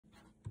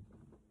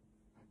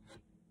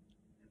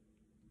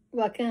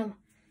Welcome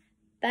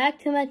back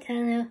to my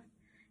channel.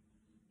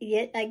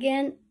 Yet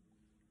again,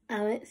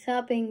 I went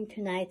shopping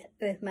tonight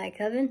with my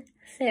cousin,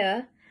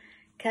 Sarah.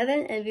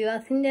 Cousin, if you're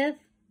watching this,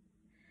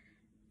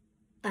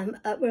 I'm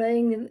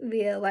uploading the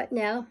video right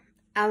now.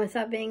 I was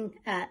shopping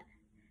at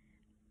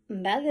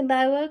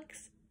Bath&body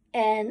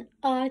and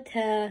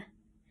ulta.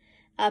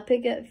 I'll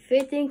pick up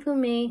 3 things for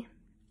me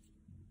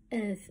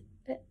and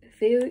a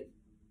few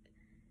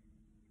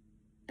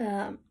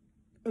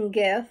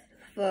gifts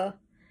for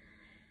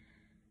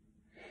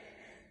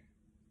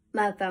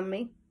my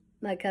family,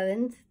 my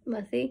cousins,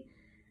 mostly.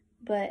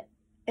 But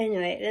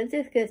anyway, let's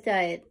just get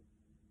started.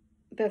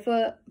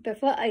 Before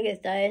I get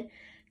started,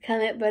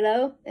 comment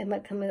below if my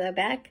comments are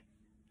back.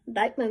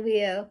 Like my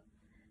video.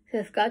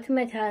 Subscribe to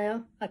my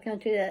channel. Welcome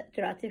to the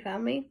Jurassic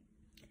family.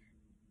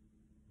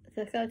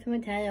 Subscribe to my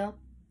channel.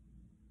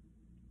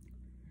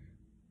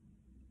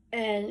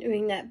 And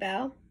ring that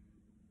bell.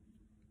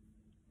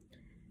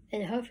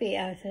 And hopefully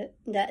after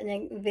that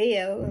next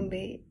video will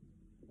be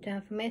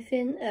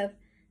transformation of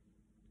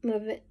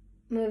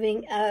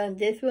moving out of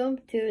this room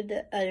to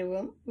the other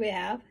room we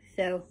have.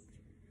 So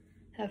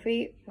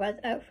hopefully watch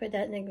out for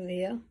that next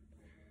video.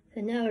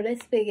 So now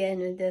let's begin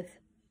with this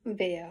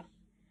video.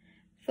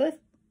 The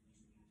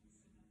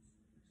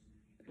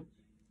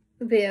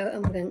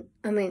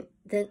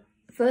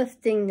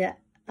first thing that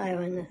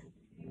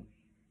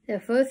the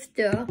first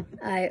store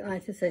I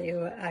want to show you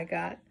what I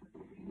got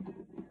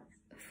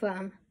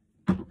from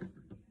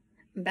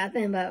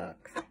Bath&body.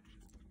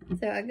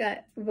 So I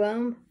got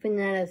rum,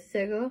 vanilla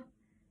sugar,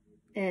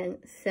 and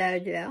sour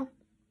gel.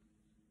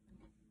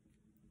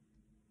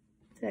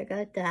 So I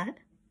got that.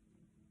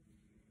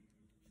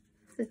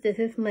 So this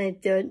is my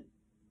this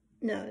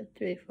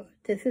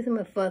is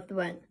my first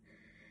one.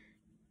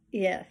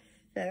 Yes,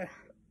 so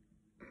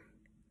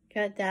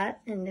got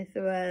that, and this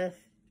was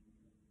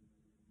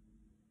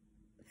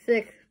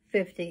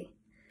 $6.50.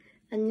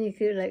 And you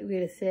could like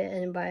really sit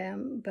and buy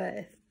them, but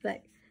it's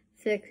like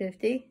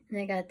 $6.50, and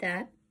I got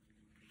that.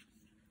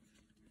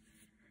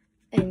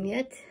 And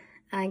yet,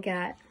 I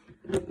got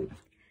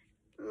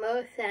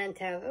more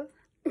sanitizer.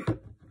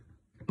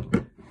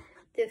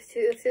 This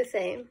two is the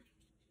same.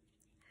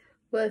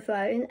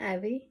 Rosemary and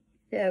Ivy.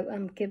 So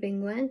I'm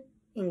giving one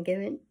and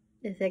giving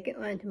the second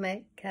one to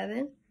my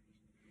cousin.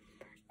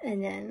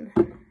 And then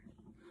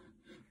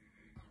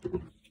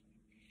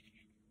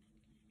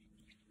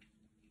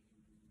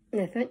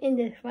this one and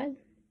this one.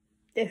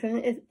 This one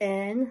is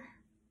in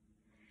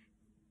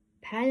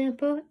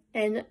pineapple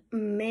and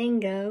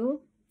mango.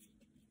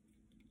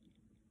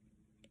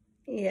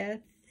 Yes,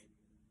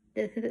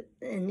 this is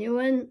a new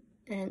one,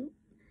 and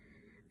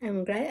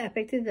I'm glad I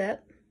picked it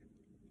up.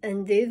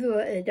 And these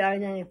were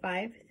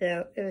 $1.95,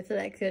 so it was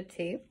like so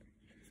cheap.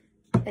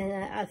 And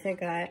I also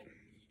got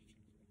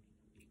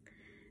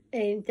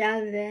a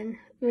dozen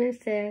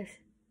roosters.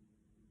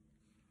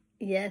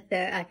 Yes, so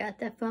I got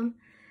that from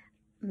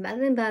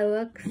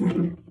Bath&body.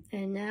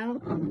 And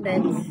now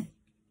let's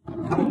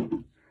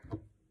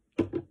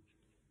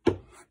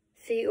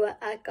see what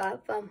I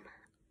got from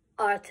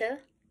ulta.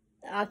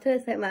 Ulta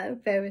is like my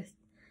favorite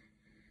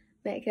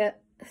makeup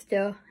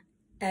store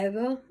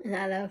ever, and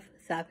I love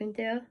shopping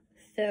there.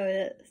 So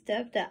the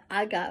stuff that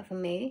I got for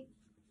me,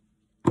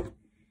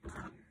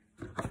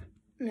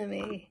 let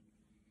me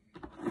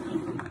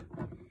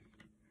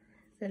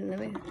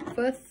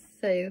first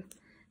show you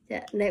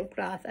that lip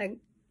gloss.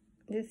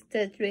 This is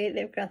the 3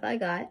 lip gloss I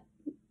got.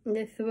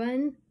 This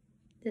one,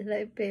 this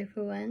light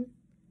paper one.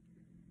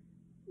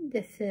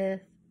 This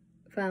is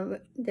from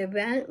the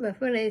brand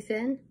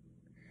Revelation.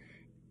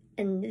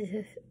 And this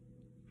is,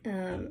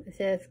 it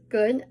says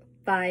Good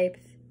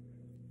Vibes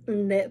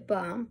Lip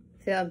Balm.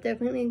 So I'm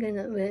definitely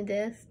gonna wear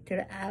this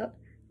throughout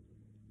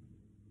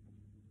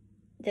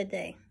the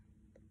day.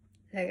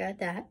 So I got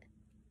that.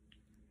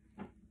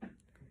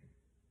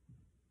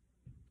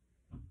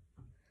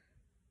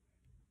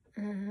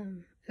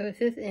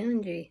 Versus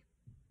Energy.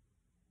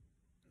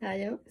 I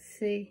don't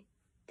see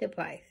the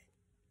price.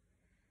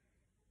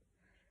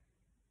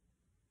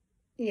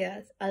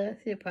 Yes, I don't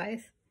see the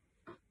price.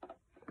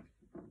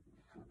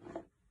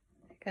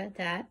 Got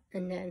that,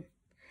 and then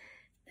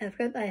of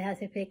course I had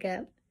to pick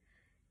up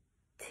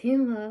 2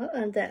 more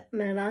of the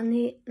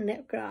Melanie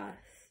lip gloss.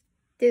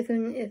 This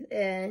one is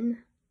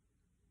in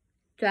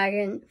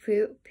Dragon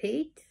Fruit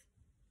Peach,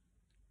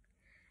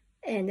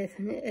 and this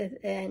one is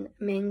in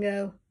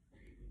Mango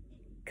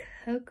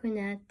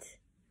Coconut.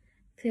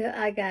 So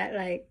I got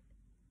like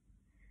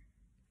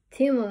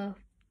 2 more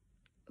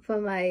for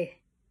my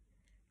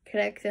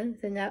collection.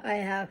 So now I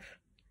have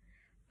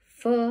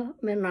 4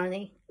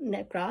 Melanie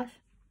lip gloss.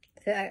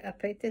 So I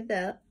picked it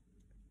up.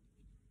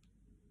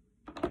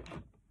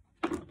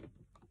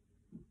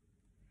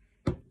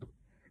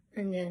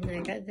 And then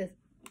I got this.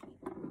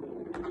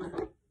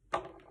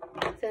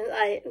 Since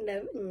I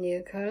love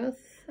new colors,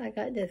 I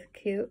got this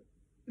cute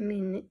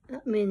mini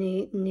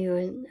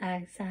new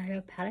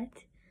eyeshadow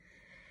palette.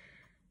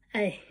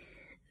 I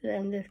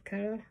love this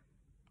color.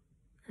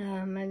 I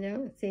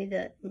don't see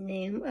the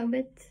name of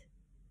it.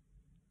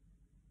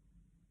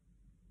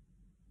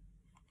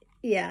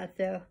 yeah,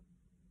 so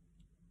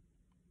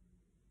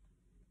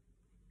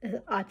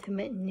it's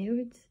ultimate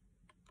nudes.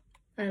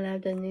 I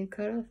love the nude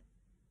colors.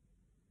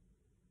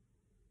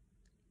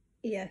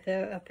 Yeah,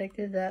 so I picked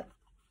this up.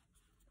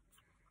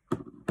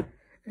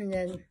 And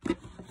then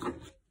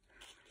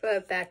for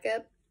a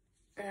backup,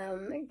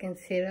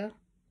 concealer.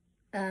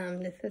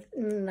 This is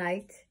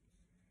light.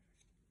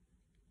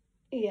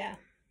 Yeah.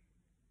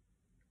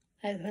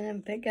 I just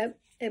want to pick up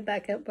a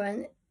backup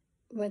one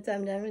once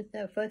I'm done with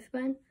the first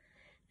one.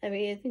 I'll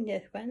be using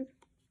this one.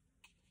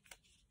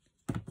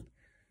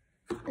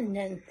 And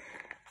then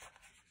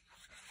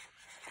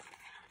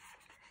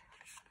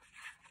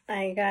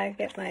I gotta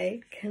get my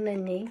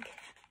Clinique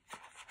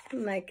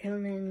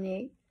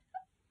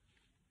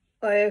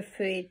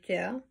oil-free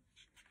gel.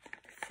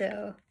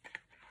 So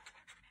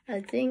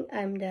I think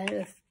I'm done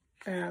with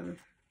the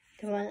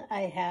one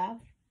I have.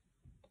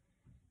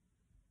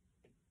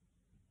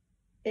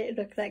 It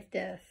looks like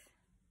this.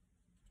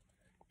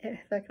 It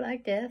looks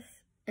like this,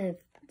 and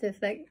it's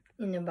just like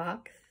in the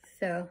box.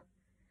 So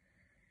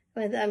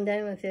once I'm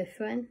done with this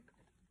one,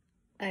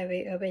 I'll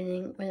be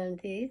opening one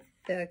of these.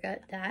 So I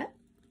got that.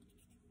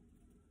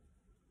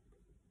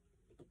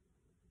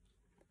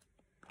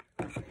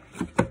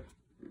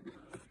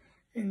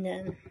 And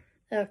then,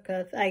 of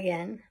course,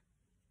 again,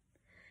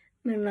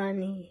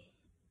 Milani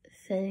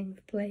setting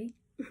spray.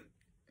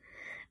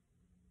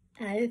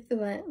 I just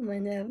want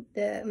one of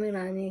the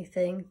Milani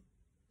setting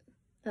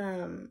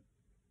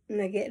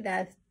Nugget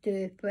Labs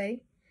Dew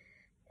Spray.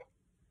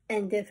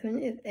 And this one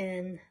is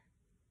in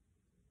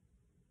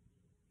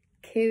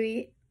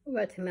kiwi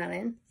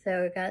watermelon.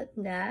 So I got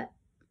that.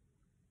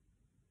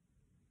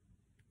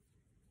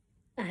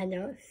 I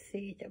don't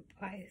see the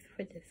price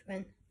for this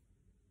one.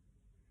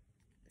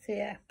 So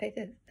yeah, pick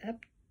this up.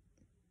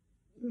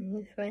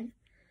 This one.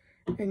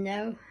 And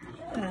now,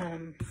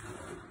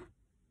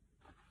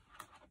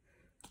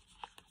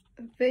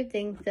 three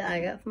things that I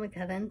got from my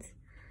cousins.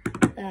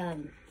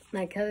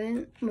 My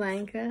cousin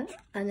Monica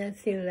under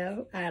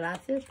Zero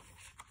eyelashes.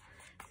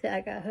 So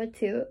I got her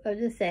two of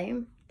the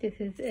same. This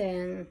is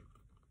in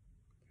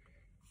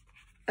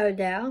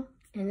Odell,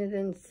 and it's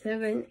in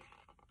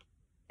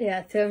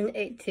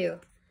 782.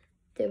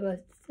 It was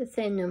the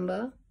same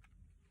number,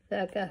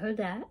 so I got her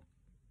that.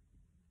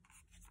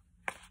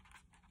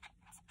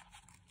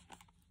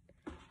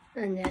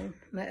 And then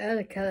my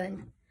other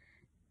cousin,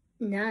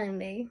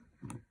 Natalie,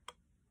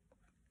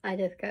 I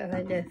just got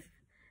her this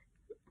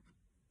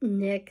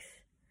NYX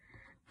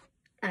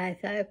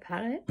eyeshadow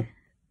palette.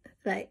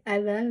 Like, I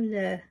love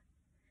the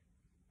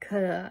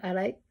color. I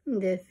like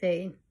this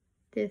shade.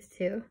 This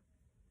too.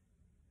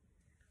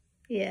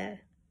 Yeah.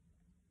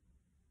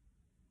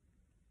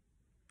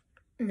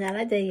 And I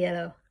like the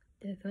yellow.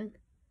 This one.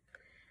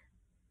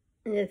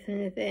 And this one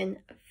is in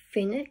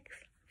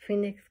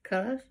Phoenix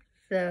colors.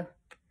 So,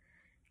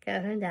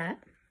 got her that.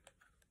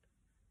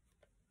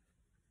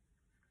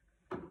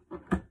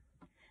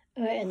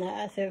 Alright, and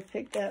I also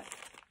picked up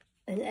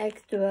an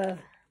extra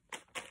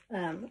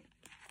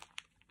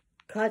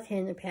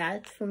cotton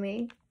pads for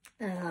me.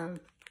 I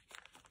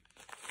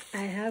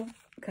have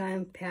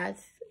cotton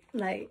pads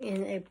like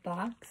in a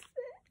box,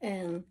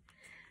 and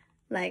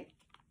like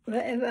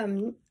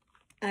whatever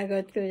I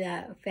go through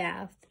that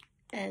fast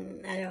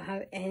and I don't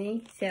have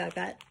any, so I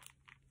got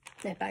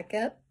the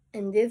backup.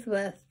 And this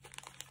was,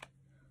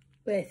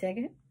 wait a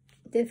second,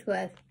 this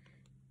was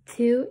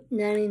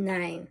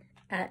 $2.99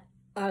 at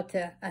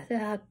Ulta. I still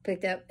have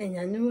picked up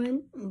another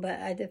one,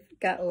 but I just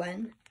got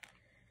one.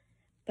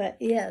 But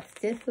yes,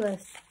 this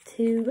was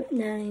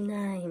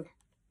 $2.99.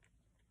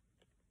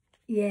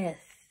 Yes,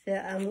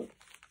 so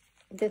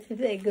this is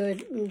a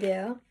good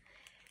deal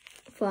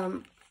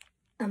from,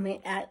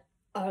 at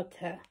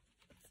Ulta.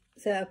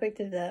 So I picked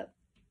it up.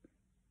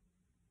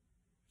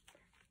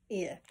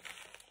 Yeah.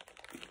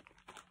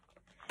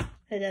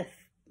 So that's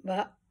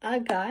what I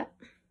got.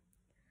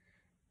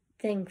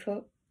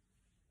 Thankful.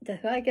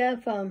 That's what I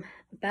got from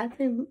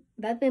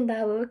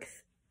Bath&body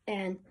Works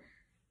and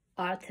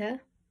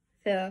Ulta.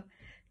 So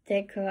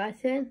take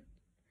correction,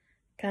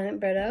 comment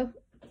below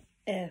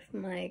if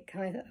my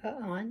comments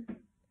are on.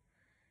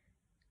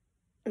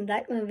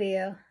 Like my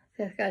video,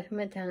 subscribe to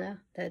my channel,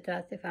 The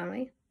Drastic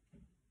Family.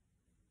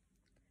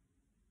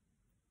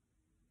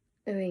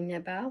 Ring the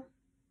bell.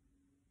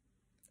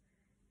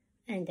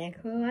 And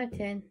thanks for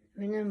watching.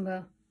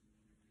 Remember,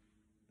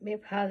 be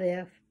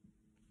positive.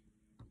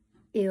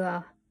 You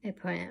are a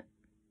plant.